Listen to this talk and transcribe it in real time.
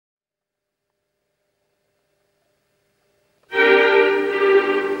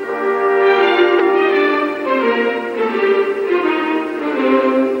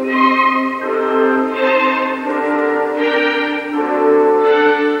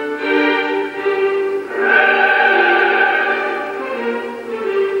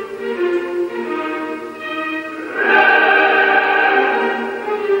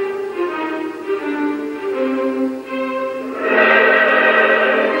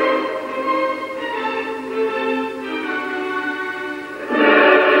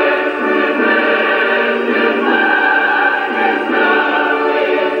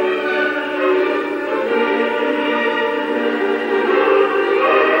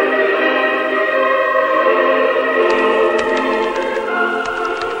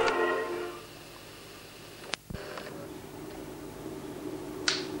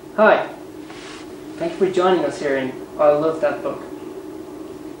for joining us here in I Love That Book.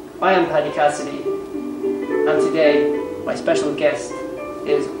 I am Paddy Cassidy, and today my special guest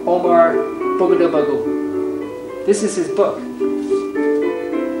is Omar Bugadabagu. This is his book,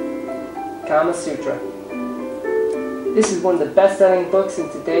 Kama Sutra. This is one of the best-selling books in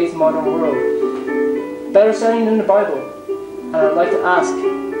today's modern world. Better selling than the Bible. And I'd like to ask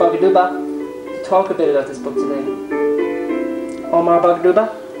Bagaduba to talk a bit about this book today. Omar Bagaduba?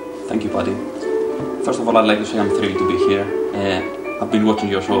 Thank you, Paddy. First of all, I'd like to say I'm thrilled to be here. I've been watching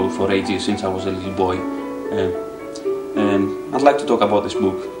your show for ages, since I was a little boy. I'd like to talk about this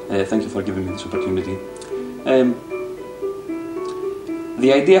book. Thank you for giving me this opportunity.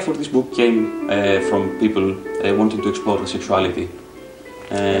 The idea for this book came from people wanting to explore the sexuality.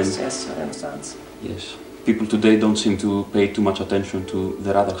 Yes, I understand. Yes. People today don't seem to pay too much attention to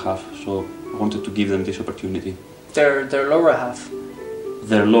their other half, so I wanted to give them this opportunity. Their lower half?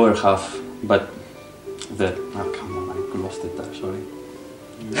 Their lower half, but their... Oh, come on, I lost it there, sorry.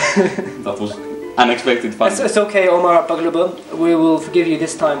 That was unexpected fun. It's okay, Omar Bagaduba. We will forgive you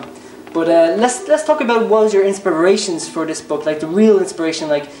this time. But let's talk about what was your inspirations for this book, like the real inspiration.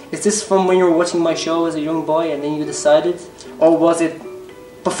 Like, is this from when you were watching my show as a young boy and then you decided, or was it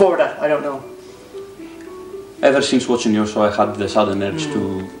before that? I don't know. Ever since watching your show, I had the sudden urge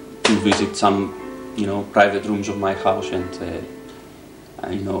to visit some, private rooms of my house and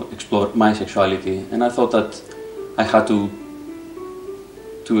explore my sexuality. And I thought that I had to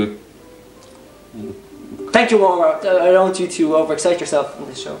Thank you, Omar. I don't want you to overexcite yourself on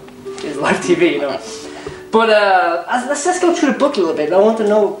this show. It's live TV, But let's go through the book a little bit. I want to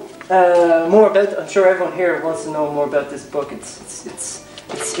know more about. I'm sure everyone here wants to know more about this book.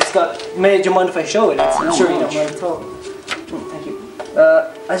 It's got. Do you mind if I show it? I'm sure you don't mind at all. Thank you.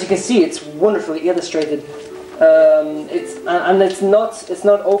 As you can see, it's wonderfully illustrated. It's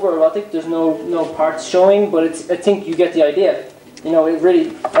not over erotic. There's no parts showing, but I think you get the idea. It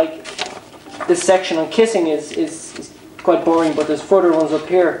really, like, this section on kissing is quite boring, but there's further ones up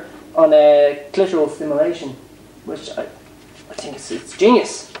here on clitoral stimulation, which I think it's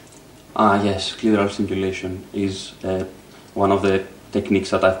genius. Yes, clitoral stimulation is one of the techniques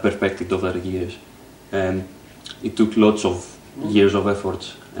that I've perfected over the years. It took lots of years of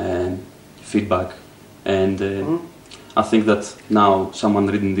efforts and feedback, and I think that now someone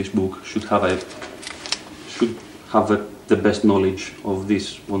reading this book should have the best knowledge of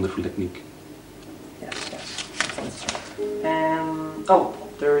this wonderful technique. Yes.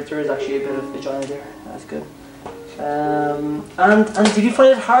 There is actually a bit of vagina there. That's good. And did you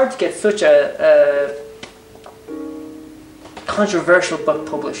find it hard to get such a controversial book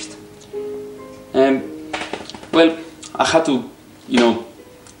published? Well, I had to,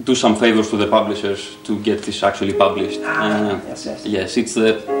 do some favors to the publishers to get this actually published. Yes. Yes, it's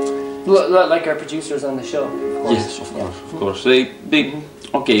like our producers on the show. Yes, of course.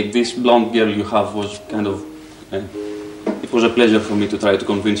 Okay, this blonde girl you have was kind of. It was a pleasure for me to try to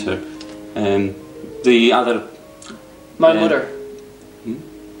convince her. And the other. My mother.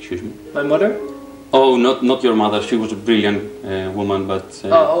 Excuse me. My mother? Oh, not your mother. She was a brilliant woman, but.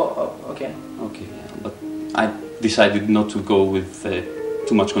 Okay. Okay, yeah, but I decided not to go with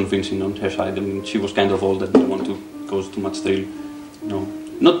too much convincing on her side. I mean, she was kind of old and didn't want to cause too much thrill.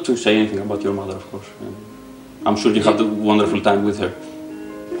 Not to say anything about your mother, of course. I'm sure you had a wonderful time with her.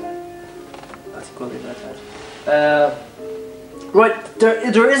 That's good about that. Right,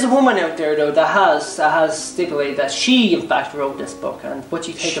 there is a woman out there though that has stipulated that she in fact wrote this book. And what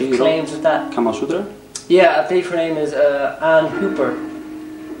do you think of claims with that? Kama Sutra? Yeah, I believe her name is Anne Hooper.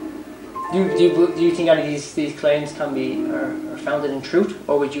 Do you think any of these claims can be are founded in truth,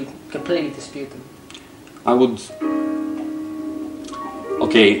 or would you completely dispute them? I would.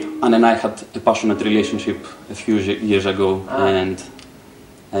 Okay, Anne and I had a passionate relationship a few years ago, and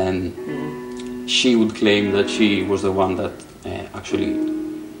she would claim that she was the one that actually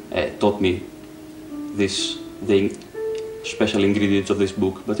taught me the special ingredients of this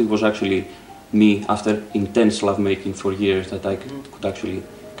book. But it was actually me, after intense lovemaking for years, that I could actually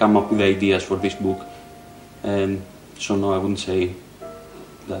come up with the ideas for this book. So no, I wouldn't say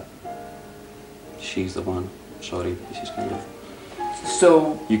that she's the one. Sorry, this is kind of.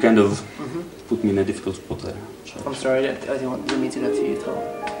 So you kind of put me in a difficult spot there. Sorry. I'm sorry, I didn't mean to do that to you at all.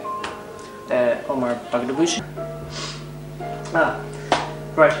 Omar Bagaduba.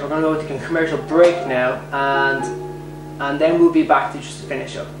 Right, we're going to go to a commercial break now, and then we'll be back to just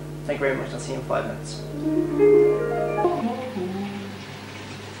finish up. Thank you very much. I'll see you in 5 minutes.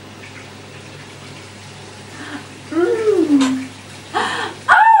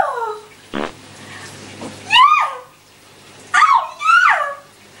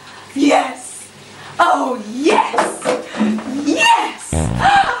 Yes! Oh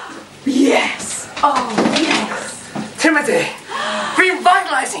Rejuvenating!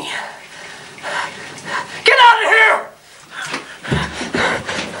 Revitalizing! Get out of here!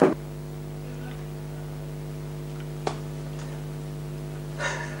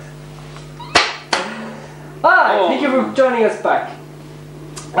 Hi, thank you for joining us back.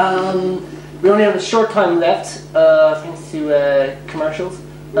 We only have a short time left, thanks to commercials.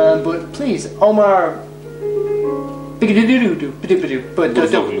 But please, Omar. Yes,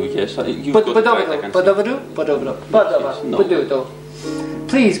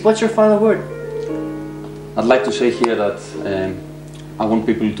 please, what's your final word? I'd like to say here that I want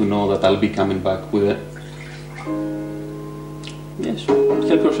people to know that I'll be coming back with it. Yes,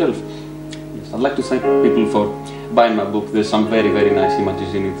 help yourself. Yes, I'd like to thank people for buying my book. There's some very, very nice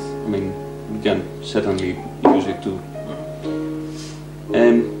images in it. I mean, you can certainly use it too.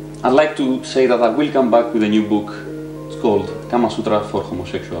 I'd like to say that I will come back with a new book. It's called Kama Sutra for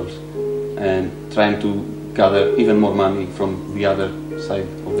Homosexuals, and trying to gather even more money from the other side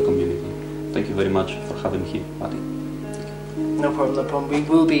of the community. Thank you very much for having me here, Paddy. No problem, no problem. We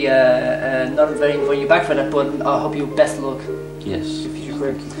will be not inviting you back for that, but I hope you best luck. Yes. Future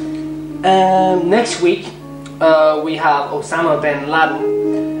career. Next week we have Osama bin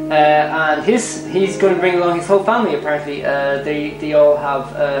Laden, and he's going to bring along his whole family. Apparently, they all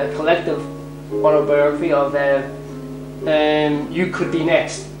have a collective autobiography of "You Could Be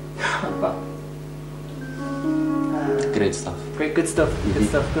Next." Great stuff. Great, good stuff. Good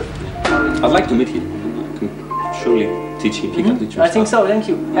stuff. Good. Yeah. I'd like to meet him. I can surely teach him. He can teach me. I think so. Thank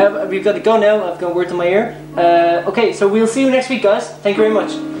you. We've got to go now. I've got a word to my ear. Okay, so we'll see you next week, guys. Thank you very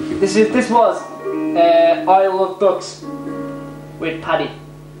much. Thank you. This was I Love Books with Paddy.